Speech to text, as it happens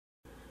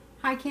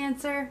Hi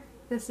Cancer,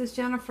 this is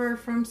Jennifer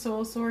from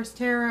Soul Source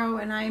Tarot,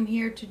 and I am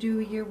here to do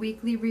your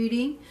weekly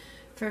reading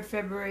for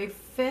February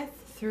 5th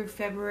through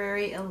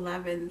February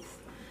 11th.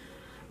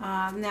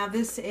 Now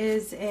this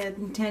is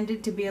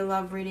intended to be a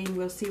love reading.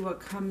 We'll see what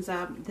comes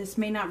up. This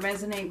may not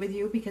resonate with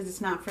you because it's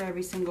not for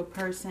every single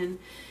person.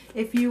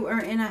 If you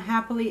are in a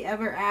happily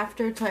ever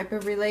after type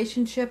of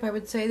relationship, I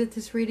would say that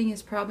this reading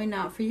is probably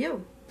not for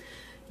you.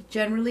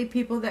 Generally,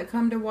 people that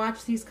come to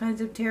watch these kinds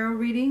of tarot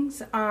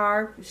readings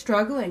are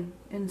struggling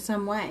in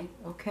some way,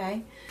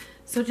 okay?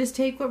 So just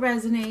take what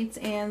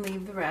resonates and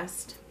leave the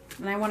rest.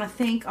 And I want to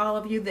thank all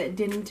of you that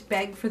didn't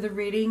beg for the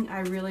reading.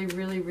 I really,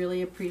 really,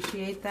 really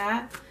appreciate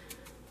that.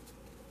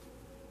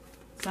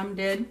 Some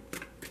did,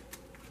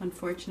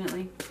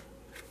 unfortunately.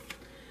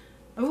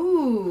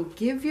 Ooh,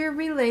 give your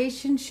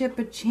relationship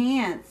a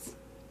chance.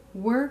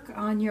 Work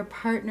on your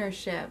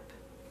partnership.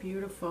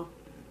 Beautiful.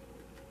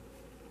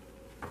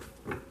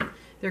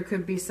 There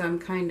could be some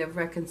kind of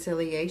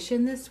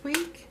reconciliation this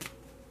week.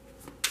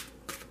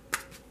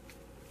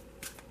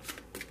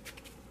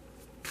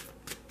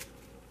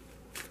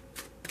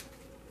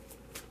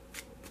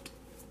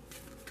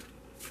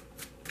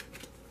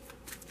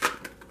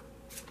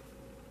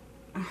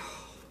 Oh,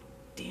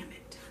 damn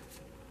it.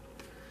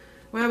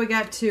 Well, we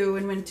got two,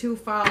 and when two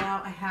fall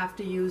out, I have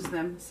to use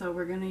them. So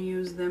we're going to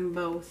use them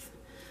both.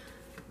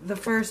 The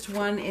first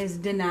one is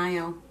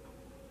denial.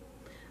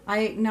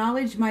 I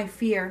acknowledge my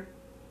fear,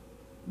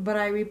 but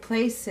I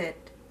replace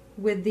it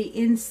with the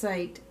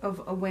insight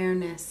of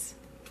awareness.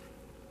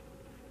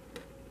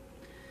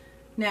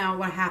 Now,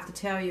 what I have to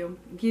tell you,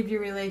 give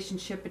your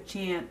relationship a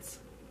chance.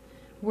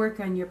 Work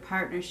on your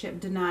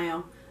partnership.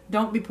 Denial.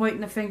 Don't be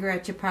pointing the finger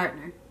at your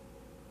partner.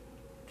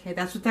 Okay,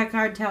 that's what that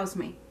card tells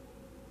me.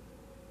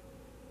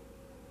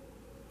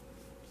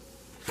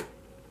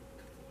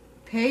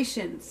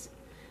 Patience.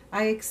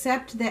 I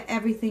accept that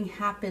everything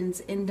happens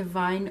in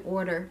divine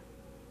order.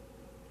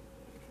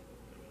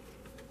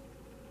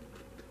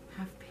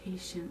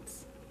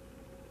 Patience.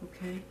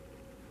 Okay?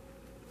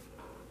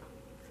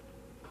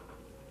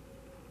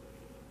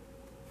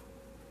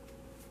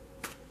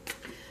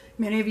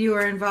 Many of you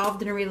are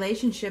involved in a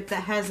relationship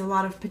that has a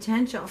lot of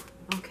potential.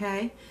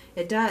 Okay?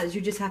 It does. You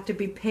just have to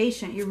be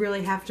patient. You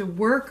really have to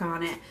work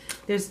on it.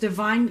 There's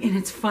divine, and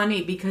it's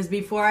funny because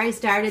before I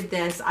started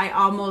this, I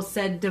almost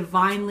said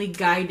divinely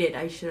guided.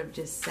 I should have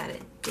just said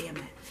it. Damn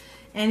it.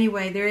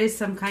 Anyway, there is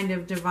some kind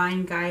of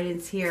divine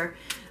guidance here.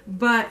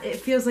 But it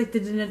feels like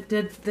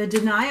the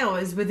denial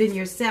is within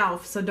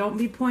yourself. So don't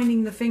be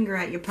pointing the finger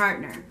at your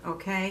partner,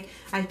 okay?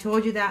 I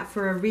told you that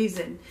for a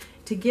reason.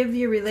 To give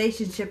your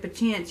relationship a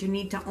chance, you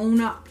need to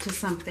own up to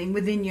something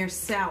within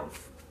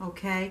yourself,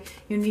 okay?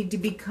 You need to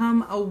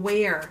become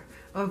aware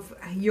of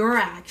your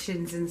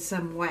actions in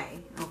some way,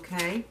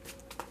 okay?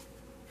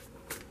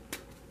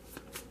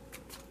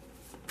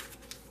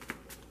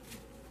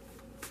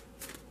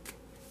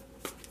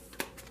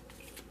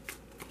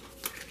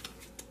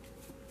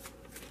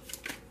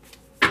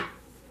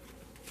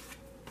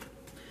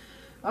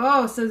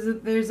 Oh, so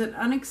there's an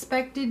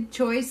unexpected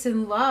choice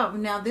in love.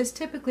 Now, this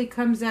typically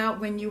comes out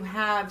when you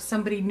have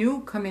somebody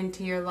new come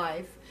into your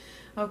life.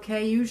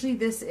 Okay, usually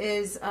this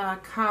is a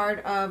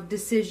card of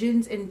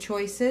decisions and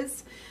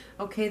choices.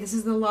 Okay, this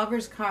is the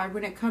Lover's card.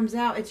 When it comes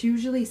out, it's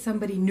usually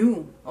somebody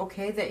new,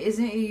 okay, that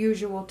isn't your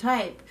usual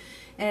type.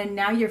 And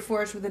now you're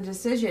forced with a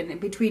decision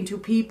between two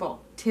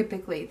people.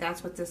 Typically,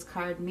 that's what this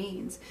card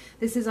means.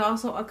 This is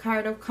also a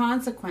card of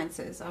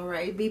consequences, all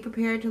right? Be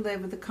prepared to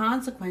live with the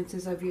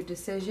consequences of your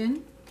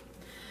decision.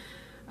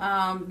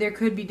 There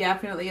could be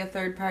definitely a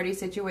third-party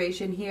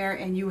situation here,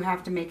 and you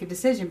have to make a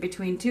decision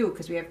between two,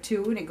 because we have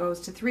two and it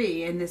goes to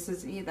three, and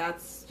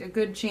that's a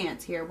good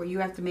chance here where you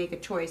have to make a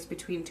choice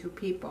between two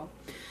people.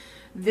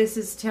 This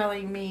is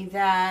telling me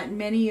that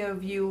many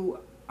of you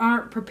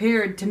aren't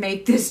prepared to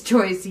make this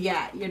choice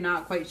yet. You're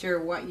not quite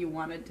sure what you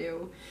want to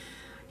do.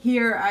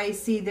 Here I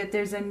see that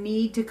there's a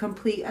need to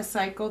complete a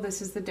cycle.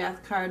 This is the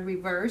Death card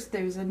reversed.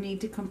 There's a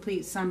need to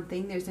complete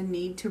something. There's a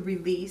need to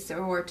release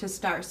or to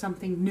start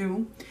something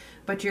new,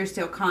 but you're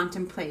still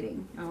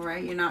contemplating, all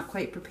right? You're not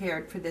quite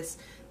prepared for this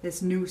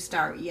new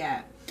start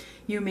yet.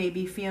 You may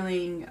be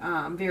feeling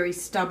very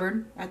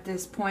stubborn at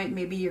this point.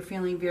 Maybe you're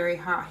feeling very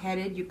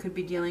hot-headed. You could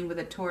be dealing with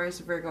a Taurus,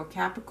 Virgo,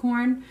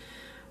 Capricorn.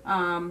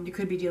 You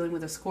could be dealing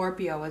with a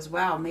Scorpio as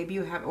well. Maybe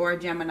you have, or a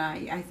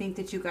Gemini. I think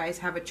that you guys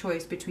have a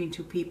choice between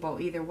two people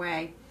either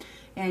way,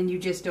 and you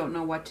just don't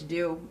know what to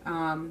do.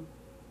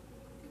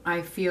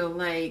 I feel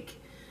like,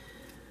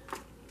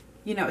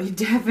 you know,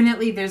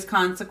 definitely there's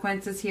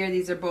consequences here.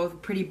 These are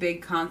both pretty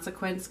big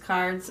consequence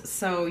cards.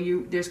 So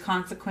there's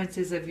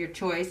consequences of your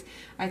choice.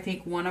 I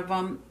think one of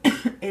them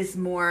is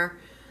more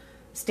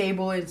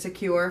stable and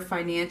secure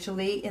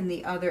financially, and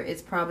the other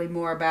is probably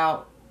more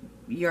about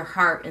your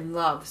heart and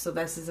love. So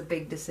this is a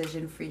big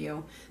decision for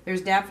you.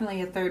 There's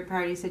definitely a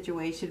third-party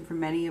situation for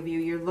many of you.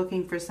 You're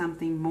looking for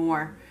something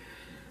more.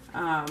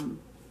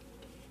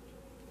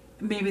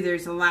 Maybe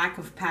there's a lack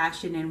of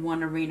passion in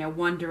one arena,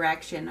 one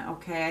direction.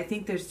 Okay, I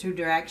think there's two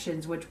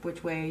directions.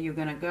 Which way are you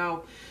going to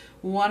go?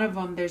 one of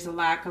them, there's a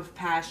lack of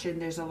passion,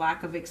 there's a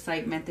lack of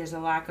excitement, there's a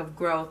lack of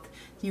growth.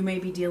 You may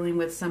be dealing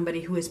with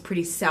somebody who is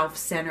pretty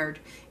self-centered,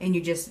 and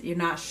you're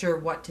not sure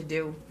what to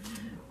do.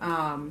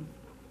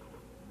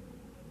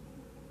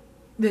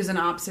 There's an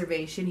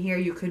observation here.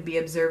 You could be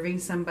observing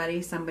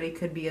somebody. Somebody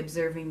could be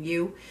observing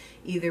you.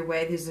 Either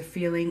way, there's a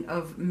feeling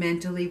of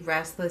mentally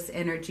restless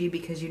energy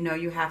because you know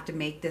you have to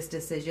make this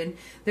decision.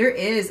 There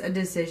is a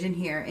decision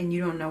here, and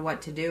you don't know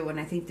what to do. And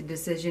I think the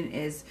decision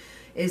is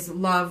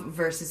love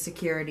versus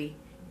security.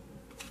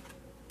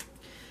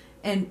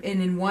 And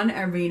in one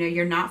arena,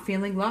 you're not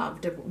feeling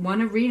loved.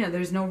 One arena,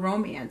 there's no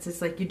romance.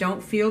 It's like you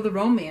don't feel the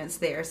romance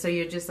there. So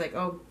you're just like,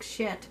 oh,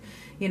 shit.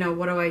 You know,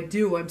 what do I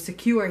do? I'm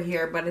secure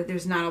here, but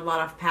there's not a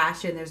lot of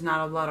passion. There's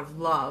not a lot of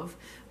love,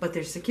 but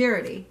there's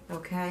security,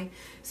 okay?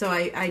 So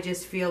I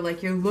just feel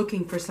like you're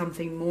looking for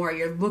something more.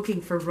 You're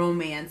looking for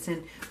romance,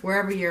 and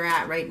wherever you're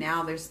at right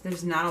now,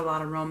 there's not a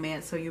lot of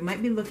romance. So you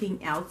might be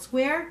looking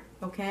elsewhere,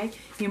 okay?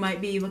 You might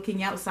be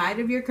looking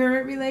outside of your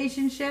current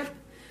relationship.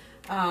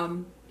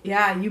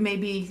 Yeah, you may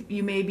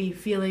be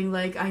feeling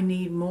like I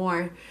need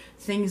more.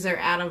 Things are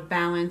out of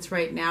balance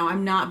right now.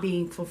 I'm not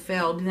being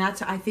fulfilled. And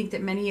I think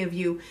that many of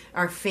you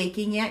are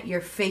faking it.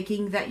 You're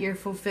faking that you're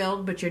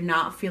fulfilled, but you're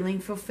not feeling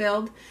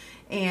fulfilled.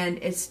 And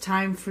it's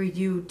time for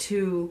you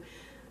to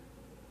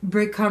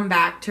come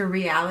back to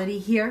reality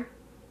here.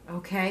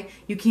 Okay?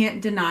 You can't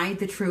deny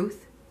the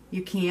truth.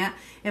 You can't.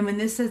 And when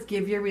this says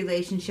give your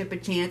relationship a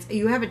chance,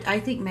 I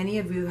think many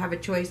of you have a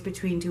choice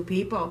between two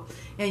people.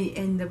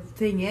 And the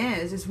thing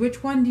is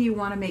which one do you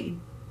want to make?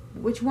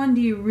 Which one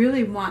do you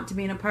really want to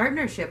be in a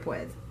partnership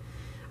with?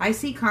 I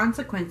see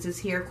consequences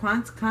here,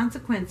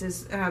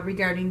 consequences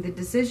regarding the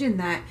decision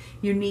that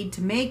you need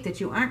to make that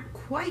you aren't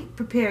quite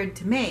prepared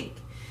to make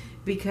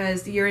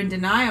because you're in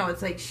denial.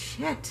 It's like,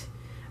 shit.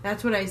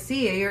 That's what I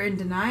see. You're in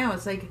denial.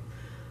 It's like,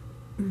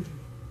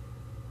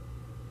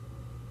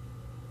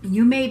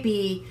 you may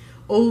be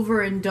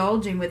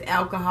overindulging with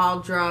alcohol,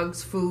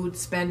 drugs, food,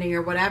 spending,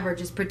 or whatever,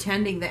 just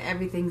pretending that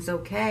everything's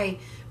okay,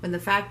 when the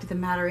fact of the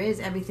matter is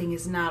everything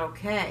is not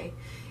okay.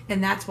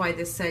 And that's why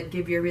this said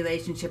give your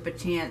relationship a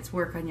chance,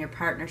 work on your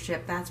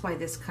partnership. That's why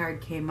this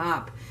card came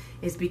up,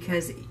 is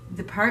because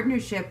the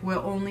partnership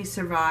will only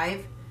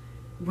survive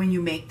when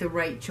you make the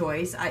right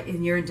choice.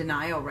 And you're in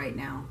denial right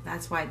now.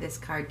 That's why this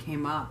card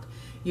came up.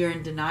 You're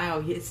in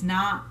denial. It's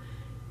not,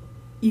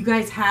 you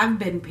guys have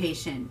been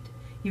patient.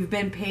 You've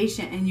been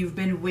patient and you've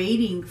been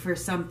waiting for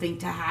something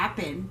to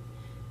happen,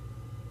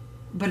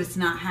 but it's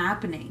not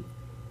happening.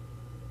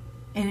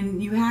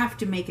 And you have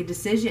to make a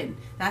decision.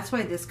 That's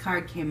why this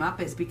card came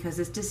up, is because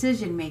it's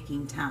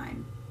decision-making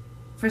time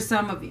for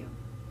some of you.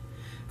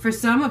 For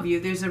some of you,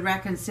 there's a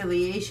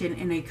reconciliation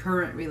in a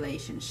current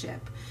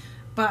relationship.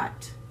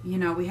 But, you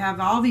know, we have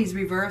all these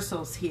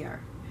reversals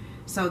here.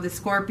 So the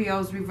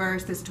Scorpio's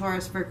reversed, this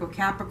Taurus, Virgo,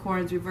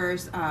 Capricorn's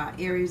reversed,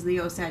 Aries,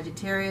 Leo,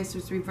 Sagittarius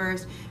was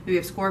reversed. We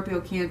have Scorpio,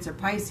 Cancer,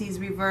 Pisces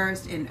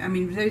reversed. And, I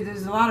mean,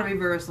 there's a lot of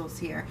reversals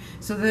here.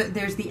 So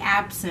there's the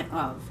absence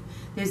of.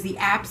 There's the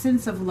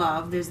absence of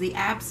love. There's the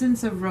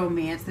absence of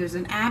romance. There's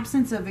an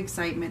absence of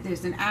excitement.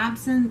 There's an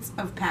absence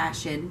of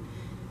passion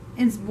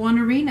in one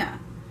arena.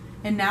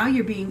 And now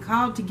you're being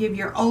called to give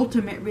your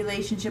ultimate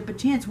relationship a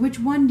chance. Which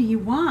one do you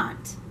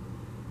want?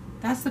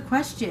 That's the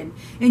question.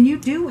 And you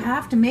do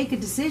have to make a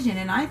decision.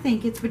 And I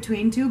think it's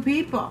between two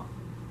people.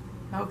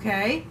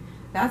 Okay?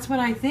 That's what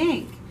I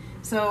think.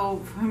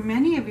 So for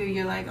many of you,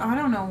 you're like, oh, I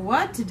don't know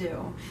what to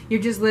do.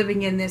 You're just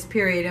living in this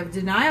period of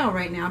denial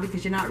right now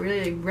because you're not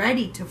really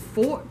ready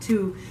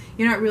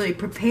you're not really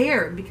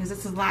prepared, because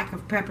it's a lack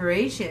of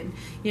preparation.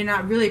 You're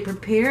not really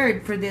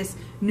prepared for this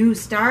new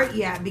start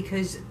yet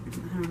because,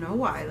 I don't know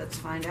why. Let's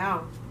find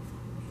out.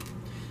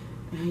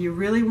 You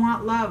really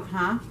want love,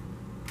 huh?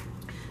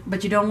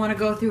 But you don't want to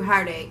go through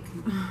heartache.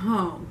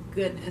 Oh,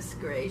 goodness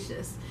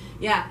gracious.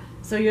 Yeah,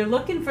 so you're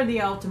looking for the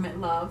ultimate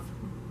love.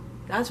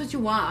 That's what you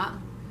want.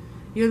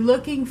 You're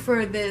looking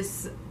for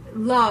this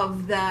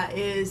love that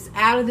is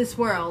out of this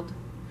world.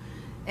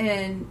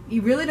 And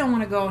you really don't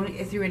want to go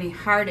through any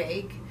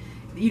heartache.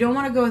 You don't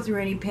want to go through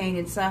any pain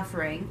and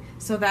suffering.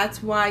 So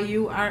that's why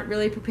you aren't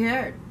really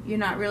prepared. You're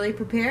not really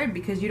prepared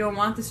because you don't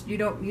want this.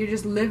 You're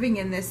just living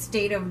in this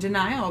state of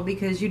denial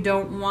because you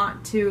don't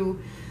want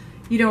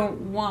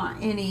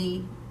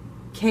any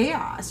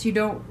chaos.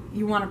 You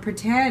want to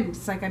pretend.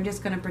 It's like, I'm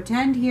just going to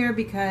pretend here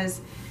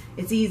because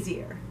it's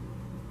easier.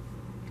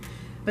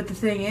 But the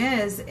thing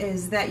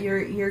is that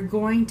you're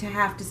going to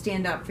have to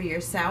stand up for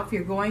yourself.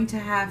 You're going to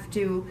have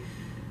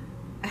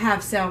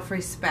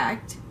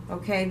self-respect.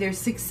 Okay? There's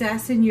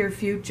success in your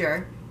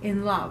future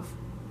in love.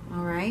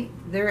 All right?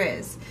 There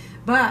is.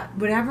 But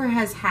whatever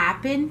has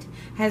happened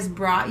has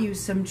brought you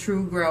some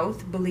true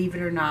growth, believe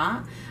it or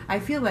not. I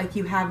feel like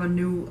you have a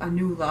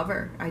new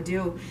lover. I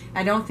do.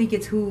 I don't think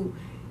it's who,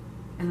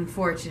 and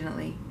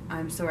unfortunately,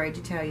 I'm sorry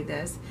to tell you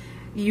this,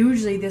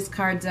 Usually this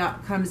comes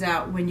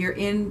out when you're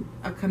in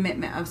a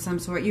commitment of some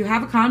sort. You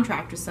have a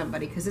contract with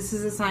somebody, because this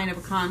is a sign of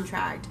a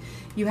contract.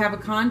 You have a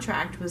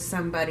contract with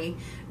somebody,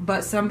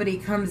 but somebody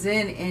comes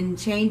in and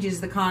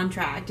changes the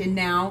contract, and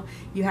now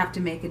you have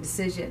to make a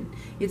decision.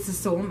 It's a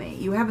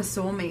soulmate. You have a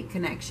soulmate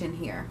connection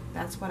here.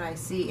 That's what I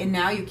see. And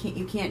now you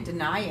can't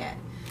deny it.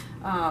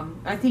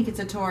 I think it's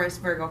a Taurus,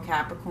 Virgo,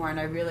 Capricorn.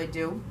 I really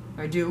do.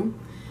 I do.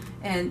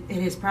 And it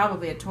is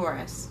probably a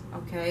Taurus.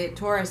 Okay,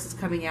 Taurus is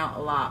coming out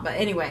a lot. But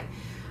anyway,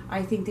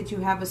 I think that you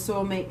have a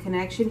soulmate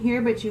connection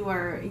here, but you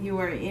are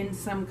in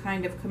some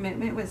kind of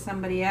commitment with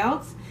somebody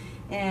else,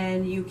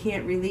 and you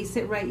can't release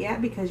it right yet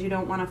because you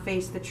don't want to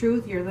face the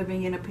truth. You're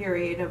living in a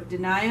period of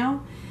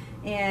denial,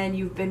 and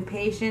you've been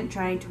patient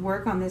trying to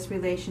work on this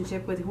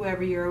relationship with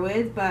whoever you're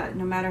with, but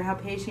no matter how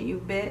patient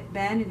you've been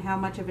and how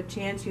much of a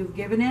chance you've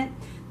given it,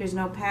 there's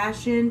no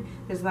passion,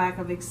 there's lack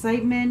of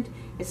excitement,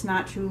 it's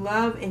not true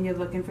love, and you're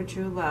looking for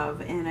true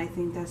love, and I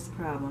think that's the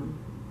problem.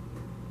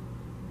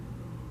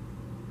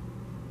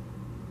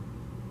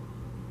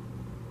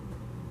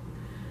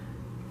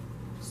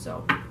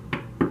 So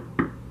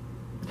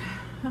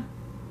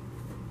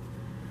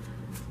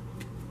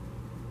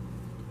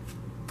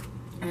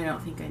I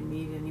don't think I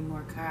need any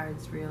more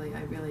cards, really.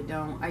 I really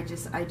don't.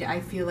 I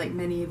feel like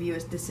many of you,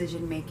 it's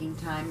decision-making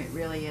time. It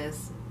really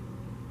is.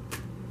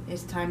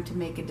 It's time to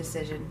make a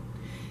decision.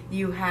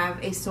 You have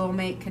a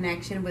soulmate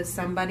connection with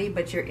somebody,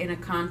 but you're in a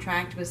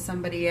contract with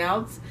somebody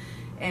else,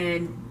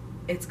 and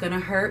it's going to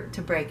hurt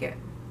to break it.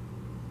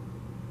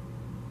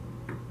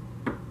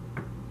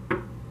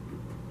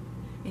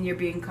 And you're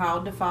being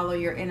called to follow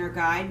your inner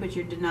guide, but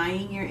you're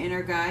denying your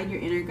inner guide. Your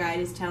inner guide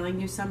is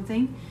telling you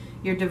something.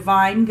 Your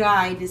divine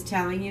guide is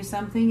telling you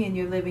something, and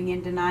you're living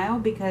in denial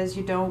because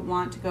you don't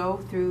want to go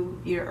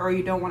through or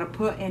you don't want to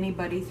put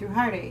anybody through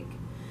heartache.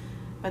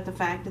 But the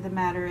fact of the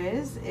matter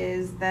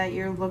is that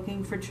you're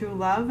looking for true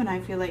love, and I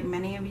feel like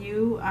many of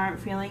you aren't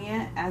feeling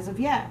it as of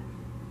yet.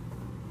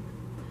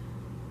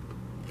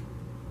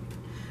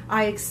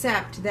 I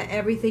accept that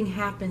everything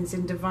happens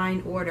in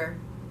divine order.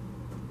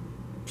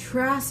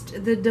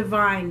 Trust the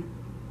divine.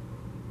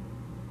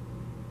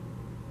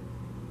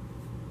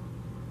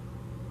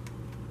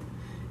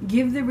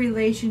 Give the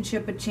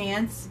relationship a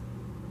chance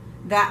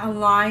that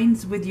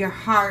aligns with your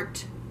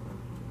heart,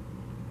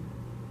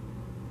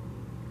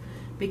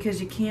 because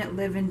you can't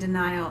live in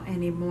denial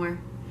anymore.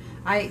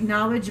 I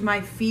acknowledge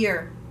my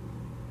fear,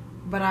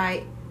 but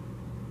I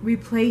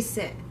replace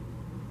it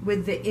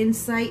with the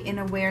insight and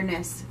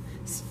awareness.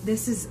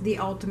 This is the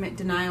ultimate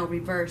denial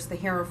reverse, the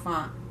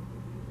Hierophant.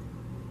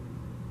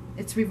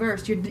 It's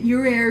reversed.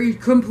 You're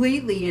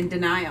completely in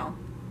denial.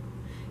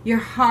 Your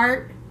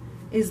heart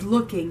is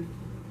looking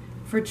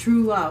for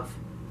true love.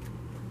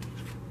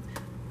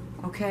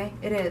 Okay?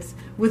 It is.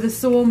 With a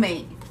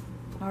soulmate.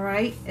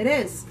 Alright? It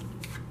is.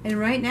 And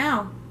right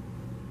now,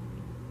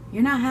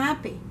 you're not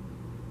happy.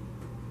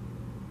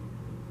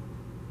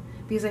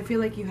 Because I feel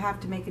like you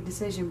have to make a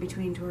decision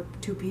between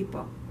two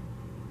people.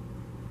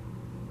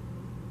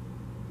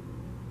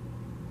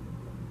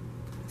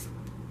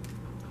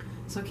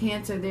 So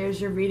Cancer, there's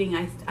your reading.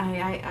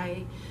 I'm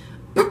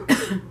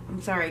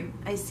sorry.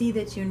 I see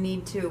that you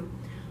need to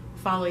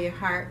follow your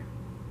heart.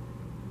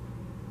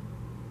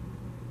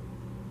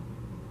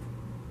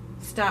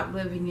 Stop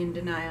living in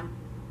denial.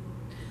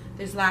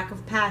 There's lack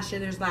of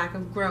passion, there's lack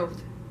of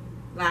growth,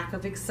 lack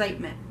of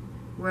excitement,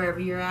 wherever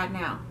you're at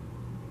now.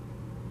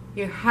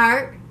 Your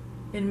heart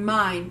and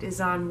mind is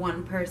on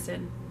one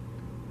person,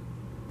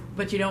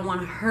 but you don't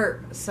want to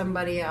hurt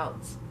somebody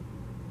else.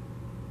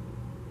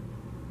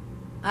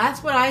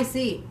 That's what I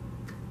see.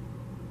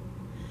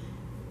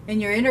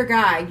 And your inner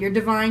guide, your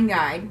divine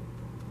guide,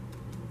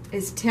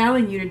 is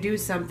telling you to do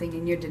something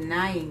and you're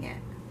denying it.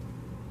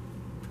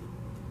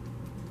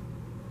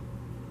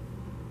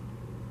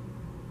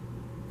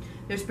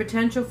 There's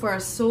potential for a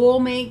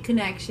soulmate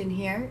connection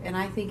here, and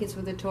I think it's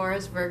with a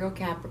Taurus, Virgo,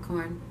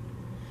 Capricorn.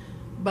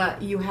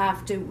 But you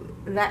have to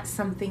let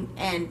something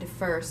end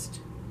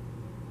first.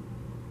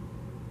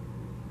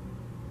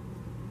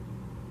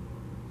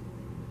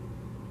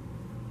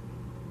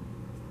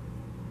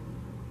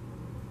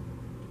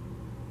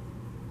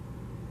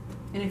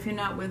 And if you're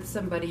not with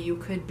somebody, you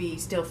could be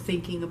still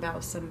thinking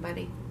about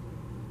somebody.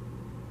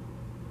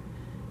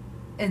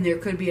 And there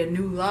could be a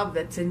new love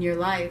that's in your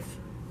life.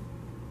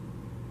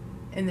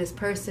 And this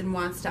person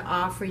wants to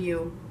offer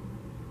you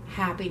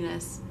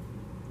happiness.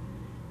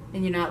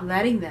 And you're not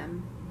letting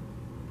them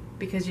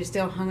because you're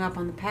still hung up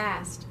on the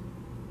past.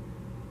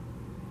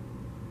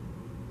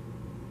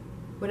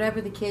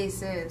 Whatever the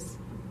case is,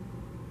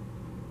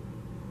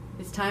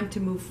 it's time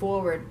to move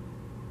forward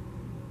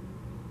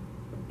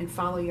and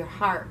follow your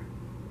heart.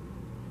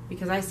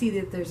 Because I see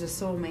that there's a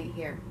soulmate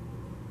here.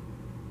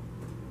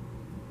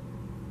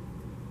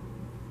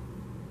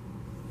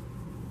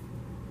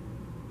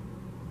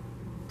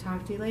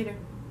 Talk to you later.